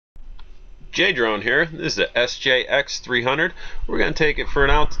J-Drone here. This is the X300. We're going to take it for an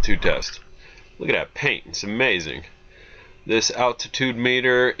altitude test. Look at that paint, it's amazing. This altitude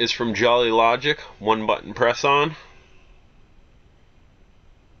meter is from Jolly Logic, one button press on.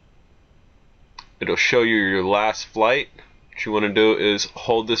 It'll show you your last flight. What you want to do is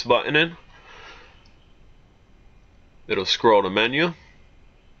hold this button in. It'll scroll to menu.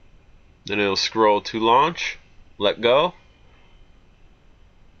 Then it'll scroll to launch. Let go.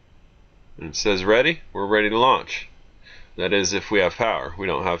 And it says ready. We're ready to launch. That is if we have power. We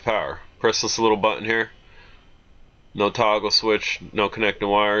don't have power. Press this little button here. No toggle switch, no connecting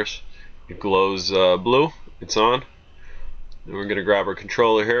wires. It glows blue. It's on. And we're going to grab our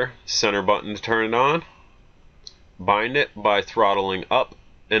controller here. Center button to turn it on. Bind it by throttling up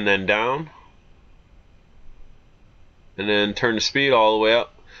and then down. And then turn the speed all the way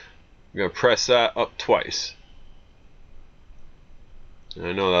up. We're going to press that up twice.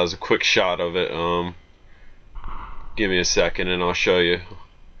 I know that was a quick shot of it. Give me a second and I'll show you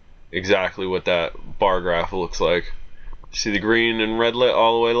exactly what that bar graph looks like. See the green and red lit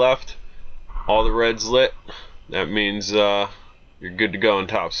all the way left? All the red's lit. That means you're good to go in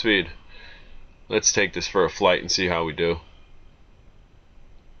top speed. Let's take this for a flight and see how we do.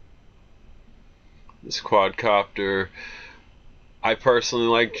 This quadcopter I personally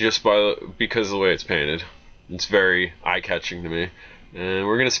like just because of the way it's painted. It's very eye-catching to me. And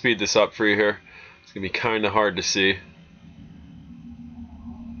we're going to speed this up for you here. It's going to be kind of hard to see.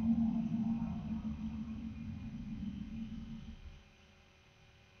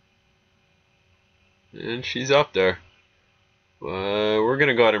 And she's up there. We're going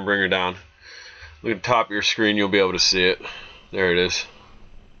to go ahead and bring her down. Look at the top of your screen, you'll be able to see it. There it is.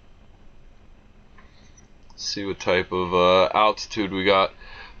 Let's see what type of altitude we got.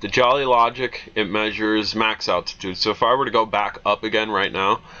 The Jolly Logic, it measures max altitude. So if I were to go back up again right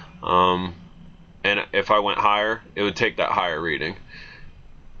now, and if I went higher, it would take that higher reading.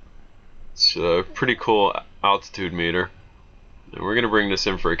 It's a pretty cool altitude meter. And we're going to bring this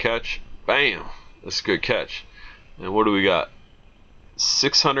in for a catch. Bam! That's a good catch. And what do we got?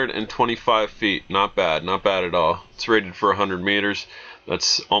 625 feet. Not bad. Not bad at all. It's rated for 100 meters.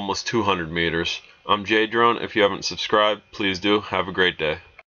 That's almost 200 meters. I'm J-Drone. If you haven't subscribed, please do. Have a great day.